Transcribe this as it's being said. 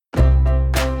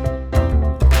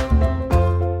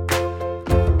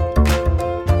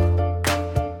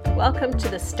Welcome to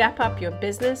the Step Up Your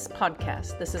Business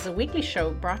podcast. This is a weekly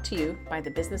show brought to you by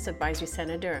the Business Advisory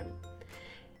Center Durham.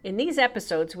 In these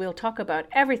episodes, we'll talk about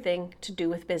everything to do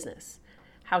with business.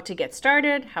 How to get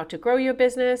started, how to grow your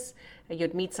business,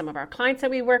 you'd meet some of our clients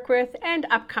that we work with, and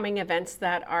upcoming events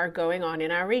that are going on in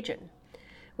our region.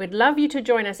 We'd love you to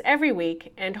join us every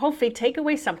week and hopefully take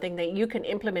away something that you can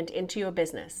implement into your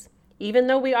business. Even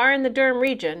though we are in the Durham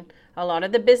region, a lot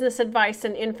of the business advice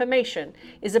and information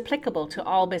is applicable to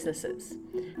all businesses.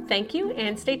 Thank you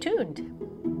and stay tuned.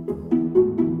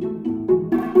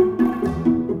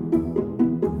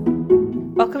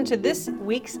 Welcome to this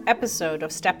week's episode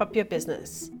of Step Up Your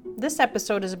Business. This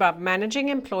episode is about managing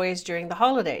employees during the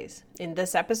holidays. In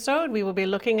this episode, we will be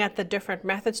looking at the different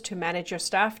methods to manage your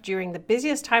staff during the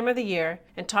busiest time of the year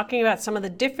and talking about some of the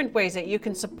different ways that you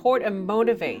can support and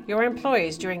motivate your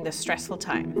employees during this stressful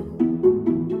time.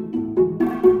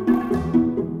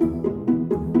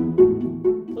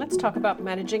 Let's talk about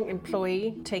managing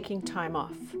employee taking time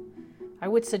off. I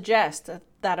would suggest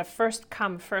that a first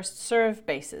come, first serve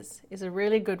basis is a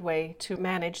really good way to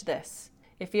manage this.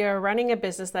 If you're running a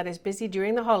business that is busy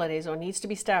during the holidays or needs to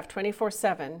be staffed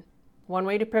 24/7, one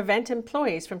way to prevent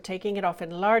employees from taking it off in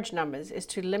large numbers is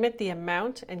to limit the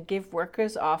amount and give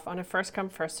workers off on a first come,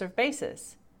 first serve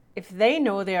basis. If they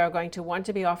know they are going to want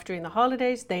to be off during the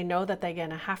holidays, they know that they're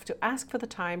going to have to ask for the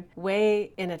time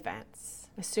way in advance.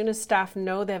 As soon as staff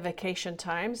know their vacation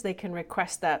times, they can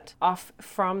request that off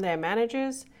from their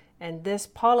managers, and this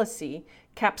policy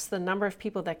caps the number of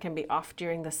people that can be off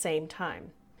during the same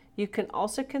time. You can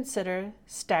also consider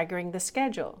staggering the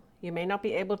schedule. You may not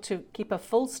be able to keep a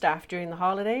full staff during the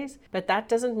holidays, but that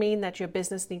doesn't mean that your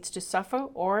business needs to suffer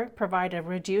or provide a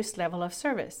reduced level of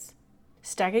service.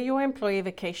 Stagger your employee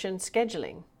vacation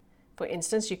scheduling. For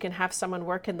instance, you can have someone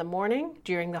work in the morning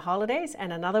during the holidays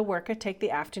and another worker take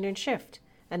the afternoon shift.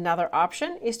 Another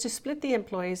option is to split the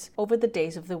employees over the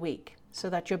days of the week so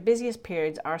that your busiest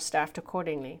periods are staffed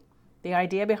accordingly. The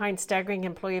idea behind staggering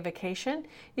employee vacation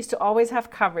is to always have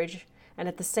coverage and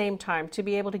at the same time to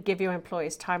be able to give your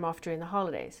employees time off during the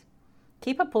holidays.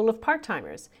 Keep a pool of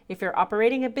part-timers. If you're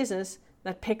operating a business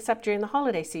that picks up during the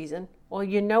holiday season, or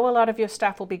you know a lot of your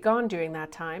staff will be gone during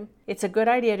that time, it's a good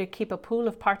idea to keep a pool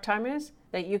of part-timers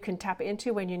that you can tap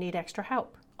into when you need extra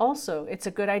help. Also, it's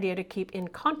a good idea to keep in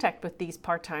contact with these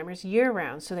part-timers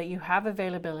year-round so that you have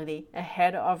availability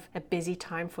ahead of a busy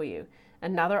time for you.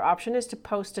 Another option is to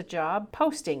post a job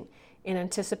posting in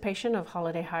anticipation of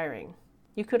holiday hiring.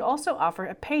 You could also offer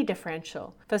a pay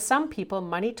differential. For some people,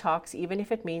 money talks even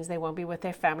if it means they won't be with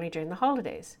their family during the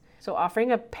holidays. So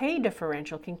offering a pay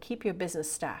differential can keep your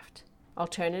business staffed.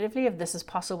 Alternatively, if this is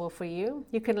possible for you,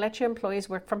 you can let your employees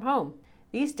work from home.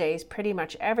 These days, pretty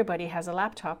much everybody has a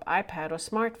laptop, iPad, or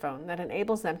smartphone that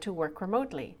enables them to work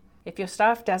remotely. If your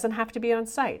staff doesn't have to be on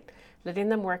site, letting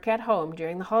them work at home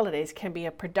during the holidays can be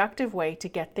a productive way to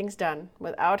get things done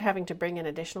without having to bring in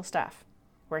additional staff.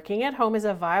 Working at home is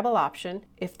a viable option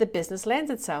if the business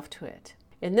lends itself to it.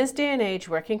 In this day and age,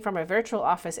 working from a virtual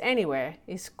office anywhere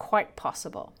is quite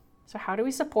possible. So how do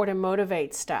we support and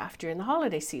motivate staff during the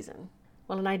holiday season?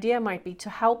 Well, an idea might be to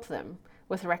help them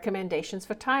with recommendations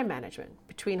for time management.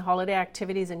 Between holiday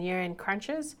activities and year-end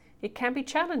crunches, it can be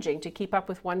challenging to keep up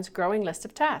with one's growing list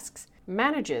of tasks.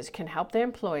 Managers can help their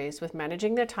employees with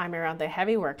managing their time around their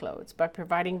heavy workloads by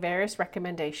providing various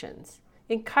recommendations.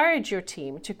 Encourage your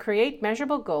team to create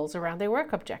measurable goals around their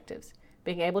work objectives.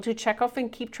 Being able to check off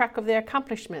and keep track of their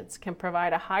accomplishments can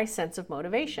provide a high sense of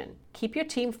motivation. Keep your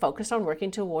team focused on working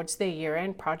towards their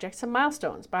year-end projects and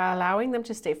milestones by allowing them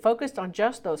to stay focused on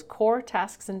just those core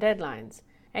tasks and deadlines.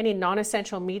 Any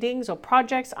non-essential meetings or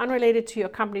projects unrelated to your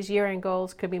company's year-end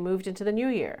goals could be moved into the new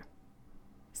year.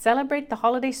 Celebrate the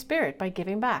holiday spirit by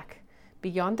giving back.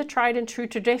 Beyond the tried and true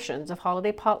traditions of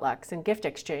holiday potlucks and gift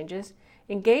exchanges,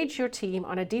 engage your team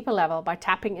on a deeper level by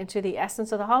tapping into the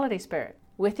essence of the holiday spirit.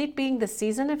 With it being the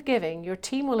season of giving, your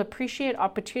team will appreciate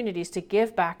opportunities to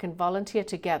give back and volunteer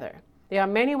together. There are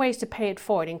many ways to pay it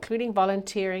forward, including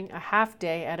volunteering a half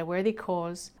day at a worthy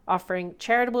cause, offering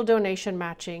charitable donation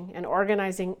matching, and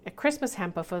organizing a Christmas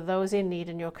hamper for those in need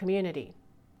in your community.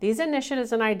 These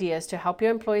initiatives and ideas to help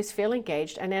your employees feel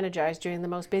engaged and energized during the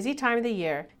most busy time of the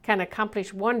year can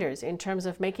accomplish wonders in terms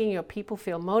of making your people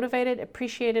feel motivated,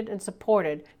 appreciated, and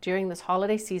supported during this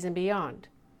holiday season beyond.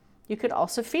 You could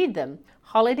also feed them.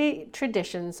 Holiday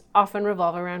traditions often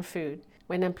revolve around food.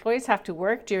 When employees have to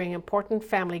work during important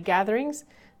family gatherings,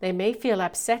 they may feel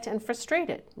upset and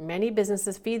frustrated. Many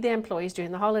businesses feed their employees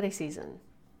during the holiday season.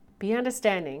 Be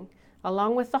understanding.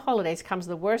 Along with the holidays comes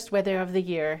the worst weather of the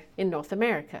year in North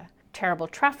America. Terrible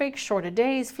traffic, shorter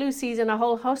days, flu season, a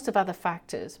whole host of other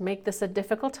factors make this a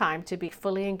difficult time to be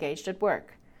fully engaged at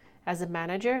work. As a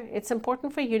manager, it's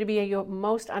important for you to be your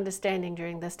most understanding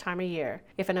during this time of year.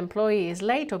 If an employee is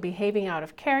late or behaving out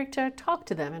of character, talk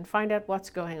to them and find out what's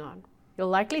going on. You'll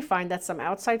likely find that some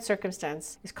outside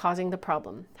circumstance is causing the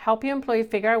problem. Help your employee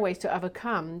figure out ways to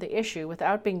overcome the issue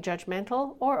without being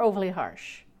judgmental or overly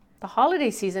harsh. The holiday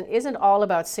season isn't all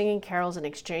about singing carols and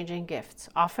exchanging gifts.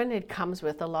 Often it comes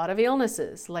with a lot of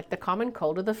illnesses, like the common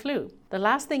cold or the flu. The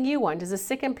last thing you want is a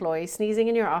sick employee sneezing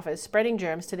in your office, spreading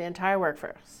germs to the entire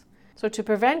workforce. So to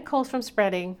prevent colds from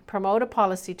spreading, promote a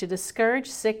policy to discourage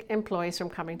sick employees from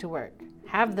coming to work.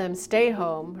 Have them stay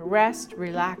home, rest,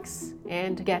 relax,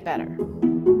 and get better.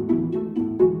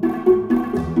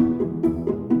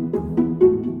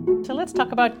 So let's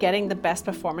talk about getting the best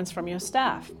performance from your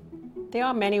staff. There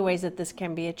are many ways that this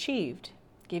can be achieved.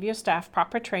 Give your staff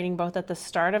proper training both at the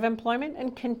start of employment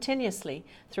and continuously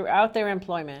throughout their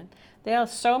employment. There are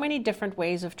so many different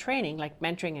ways of training, like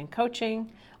mentoring and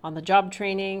coaching, on-the-job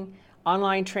training,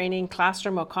 online training,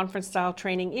 classroom or conference style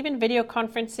training, even video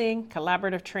conferencing,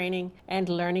 collaborative training, and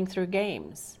learning through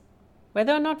games.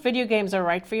 Whether or not video games are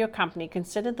right for your company,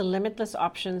 consider the limitless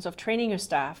options of training your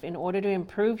staff in order to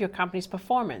improve your company's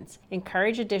performance.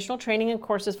 Encourage additional training and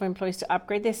courses for employees to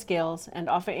upgrade their skills, and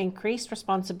offer increased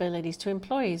responsibilities to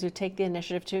employees who take the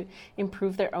initiative to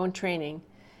improve their own training.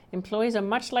 Employees are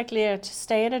much likelier to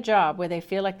stay at a job where they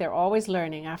feel like they're always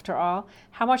learning. After all,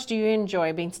 how much do you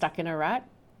enjoy being stuck in a rut?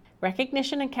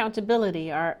 Recognition and accountability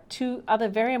are two other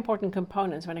very important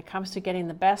components when it comes to getting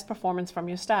the best performance from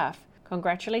your staff.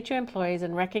 Congratulate your employees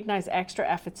and recognize extra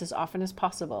efforts as often as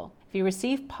possible. If you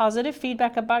receive positive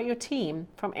feedback about your team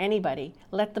from anybody,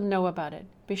 let them know about it.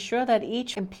 Be sure that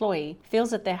each employee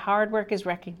feels that their hard work is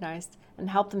recognized, and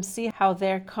help them see how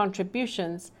their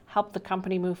contributions help the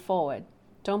company move forward.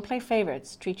 Don't play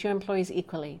favorites. Treat your employees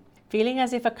equally. Feeling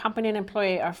as if a company and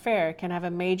employee are fair can have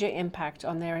a major impact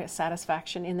on their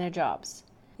satisfaction in their jobs.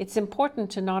 It's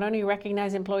important to not only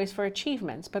recognize employees for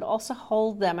achievements, but also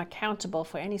hold them accountable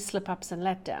for any slip-ups and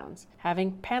letdowns.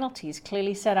 Having penalties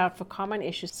clearly set out for common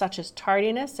issues such as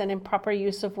tardiness and improper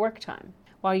use of work time.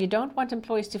 While you don't want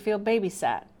employees to feel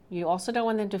babysat, you also don't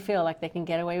want them to feel like they can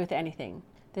get away with anything.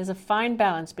 There's a fine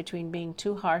balance between being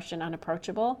too harsh and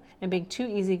unapproachable and being too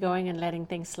easygoing and letting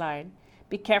things slide.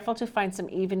 Be careful to find some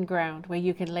even ground where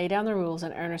you can lay down the rules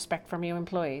and earn respect from your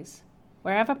employees.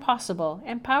 Wherever possible,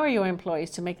 empower your employees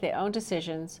to make their own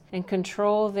decisions and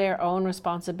control their own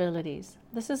responsibilities.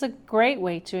 This is a great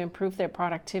way to improve their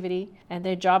productivity and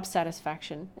their job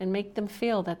satisfaction and make them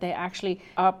feel that they actually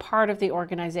are part of the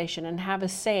organization and have a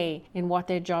say in what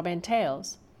their job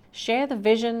entails. Share the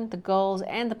vision, the goals,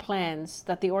 and the plans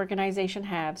that the organization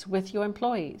has with your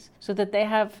employees so that they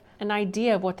have an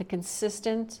idea of what the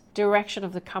consistent direction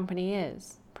of the company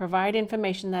is. Provide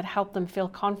information that helps them feel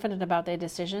confident about their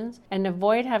decisions and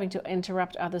avoid having to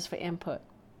interrupt others for input.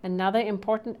 Another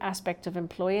important aspect of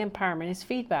employee empowerment is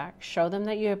feedback. Show them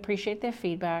that you appreciate their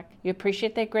feedback, you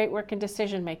appreciate their great work in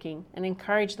decision making, and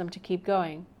encourage them to keep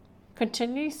going.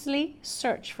 Continuously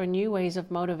search for new ways of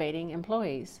motivating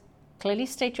employees. Clearly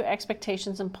state your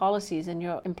expectations and policies in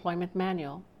your employment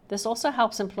manual. This also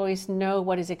helps employees know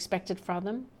what is expected from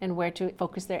them and where to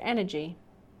focus their energy.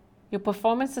 Your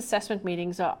performance assessment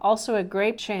meetings are also a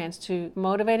great chance to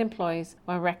motivate employees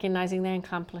while recognizing their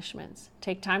accomplishments.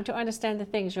 Take time to understand the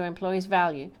things your employees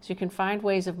value so you can find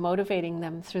ways of motivating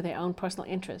them through their own personal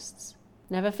interests.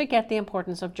 Never forget the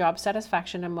importance of job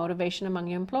satisfaction and motivation among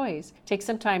your employees. Take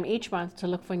some time each month to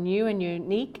look for new and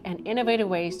unique and innovative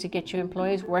ways to get your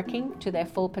employees working to their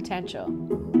full potential.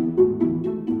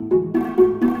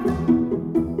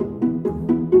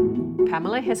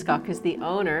 Pamela Hiscock is the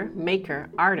owner, maker,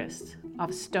 artist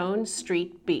of Stone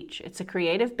Street Beach. It's a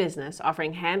creative business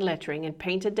offering hand lettering and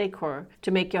painted decor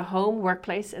to make your home,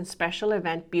 workplace, and special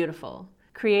event beautiful.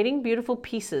 Creating beautiful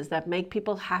pieces that make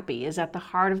people happy is at the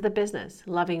heart of the business.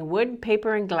 Loving wood,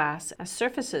 paper, and glass as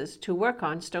surfaces to work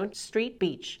on, Stone Street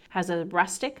Beach has a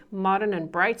rustic, modern,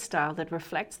 and bright style that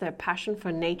reflects their passion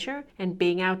for nature and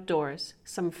being outdoors.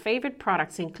 Some favorite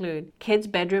products include kids'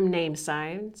 bedroom name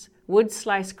signs,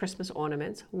 wood-sliced Christmas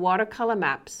ornaments, watercolor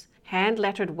maps,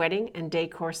 hand-lettered wedding and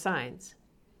decor signs.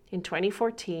 In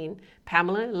 2014,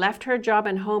 Pamela left her job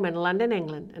and home in London,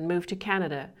 England, and moved to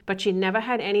Canada, but she never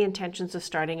had any intentions of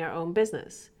starting her own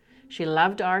business. She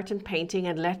loved art and painting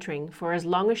and lettering for as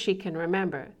long as she can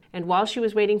remember, and while she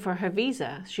was waiting for her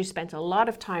visa, she spent a lot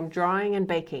of time drawing and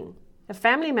baking. A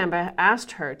family member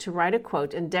asked her to write a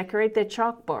quote and decorate their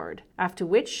chalkboard, after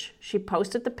which she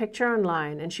posted the picture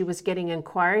online, and she was getting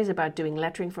inquiries about doing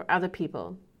lettering for other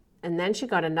people. And then she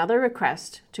got another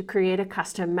request to create a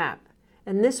custom map.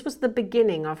 And this was the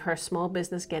beginning of her small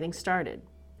business getting started.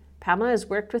 Pamela has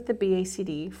worked with the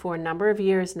BACD for a number of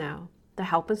years now. The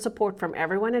help and support from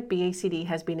everyone at BACD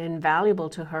has been invaluable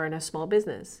to her in a small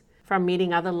business. From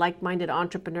meeting other like-minded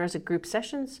entrepreneurs at group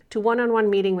sessions to one-on-one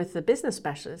meeting with the business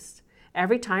specialist,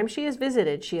 every time she has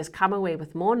visited, she has come away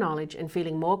with more knowledge and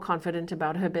feeling more confident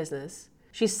about her business.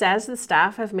 She says the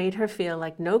staff have made her feel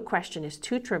like no question is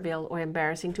too trivial or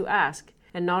embarrassing to ask.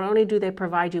 And not only do they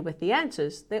provide you with the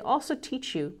answers, they also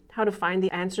teach you how to find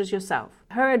the answers yourself.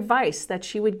 Her advice that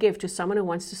she would give to someone who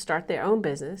wants to start their own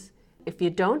business: if you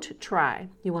don't try,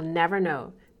 you will never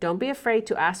know. Don't be afraid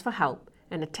to ask for help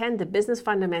and attend the business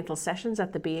fundamental sessions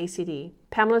at the BACD.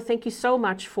 Pamela, thank you so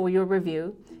much for your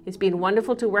review. It's been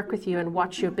wonderful to work with you and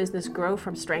watch your business grow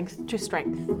from strength to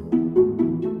strength.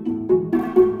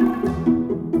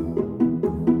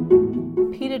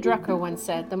 Peter Drucker once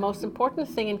said, "The most important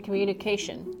thing in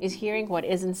communication is hearing what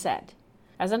isn't said."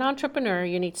 As an entrepreneur,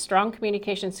 you need strong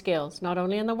communication skills, not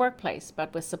only in the workplace,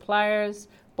 but with suppliers,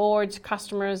 boards,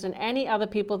 customers, and any other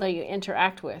people that you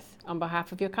interact with on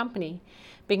behalf of your company.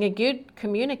 Being a good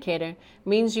communicator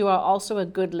means you are also a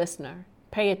good listener.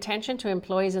 Pay attention to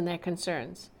employees and their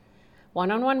concerns.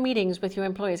 One-on-one meetings with your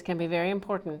employees can be very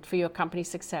important for your company's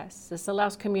success. This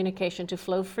allows communication to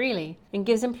flow freely and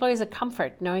gives employees a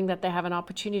comfort knowing that they have an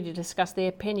opportunity to discuss their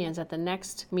opinions at the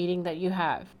next meeting that you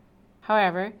have.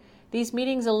 However, these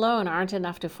meetings alone aren't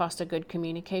enough to foster good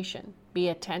communication. Be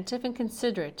attentive and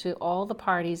considerate to all the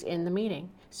parties in the meeting,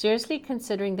 seriously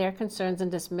considering their concerns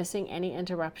and dismissing any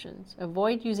interruptions.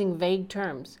 Avoid using vague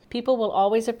terms. People will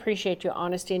always appreciate your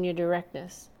honesty and your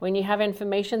directness. When you have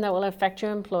information that will affect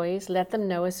your employees, let them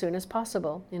know as soon as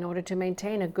possible in order to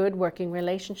maintain a good working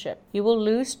relationship. You will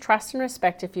lose trust and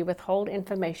respect if you withhold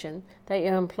information that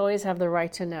your employees have the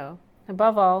right to know.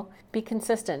 Above all, be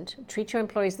consistent. Treat your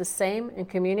employees the same and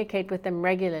communicate with them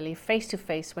regularly,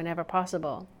 face-to-face whenever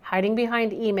possible. Hiding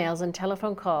behind emails and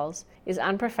telephone calls is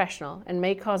unprofessional and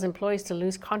may cause employees to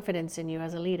lose confidence in you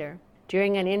as a leader.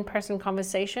 During an in-person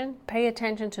conversation, pay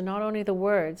attention to not only the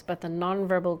words, but the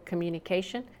nonverbal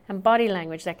communication and body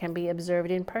language that can be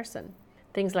observed in person.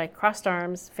 Things like crossed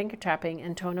arms, finger tapping,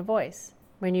 and tone of voice.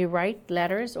 When you write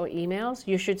letters or emails,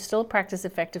 you should still practice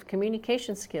effective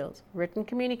communication skills. Written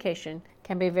communication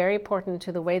can be very important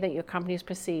to the way that your company is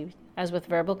perceived. As with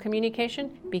verbal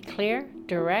communication, be clear,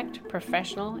 direct,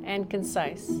 professional, and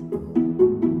concise.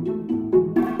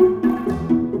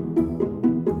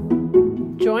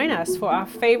 Join us for our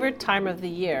favorite time of the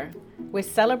year. We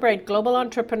celebrate Global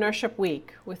Entrepreneurship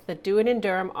Week with the Do It in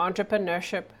Durham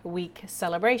Entrepreneurship Week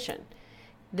celebration.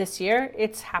 This year,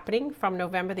 it's happening from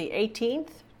November the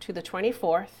 18th to the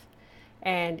 24th,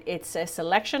 and it's a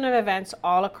selection of events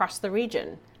all across the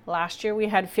region. Last year, we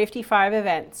had 55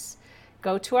 events.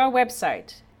 Go to our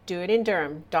website,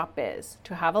 doitindurham.biz,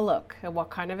 to have a look at what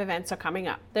kind of events are coming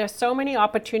up. There are so many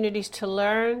opportunities to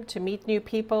learn, to meet new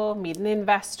people, meet an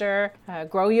investor,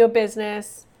 grow your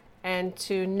business, and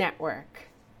to network.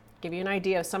 Give you an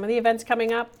idea of some of the events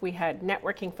coming up. We had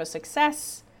Networking for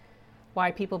Success, Why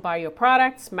People Buy Your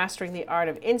Products, Mastering the Art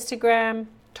of Instagram,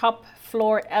 Top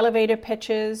Floor Elevator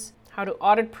Pitches, How to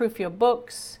Audit-Proof Your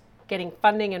Books, Getting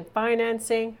Funding and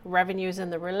Financing, Revenues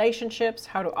and the Relationships,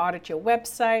 How to Audit Your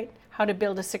Website, How to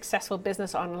Build a Successful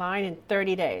Business Online in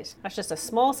 30 Days. That's just a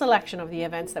small selection of the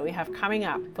events that we have coming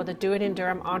up for the Do It in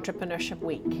Durham Entrepreneurship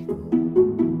Week.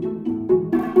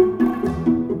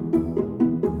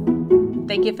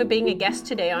 Thank you for being a guest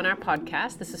today on our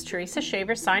podcast. This is Teresa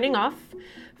Shaver signing off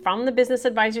from the Business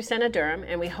Advisory Center Durham,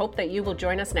 and we hope that you will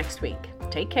join us next week.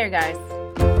 Take care, guys.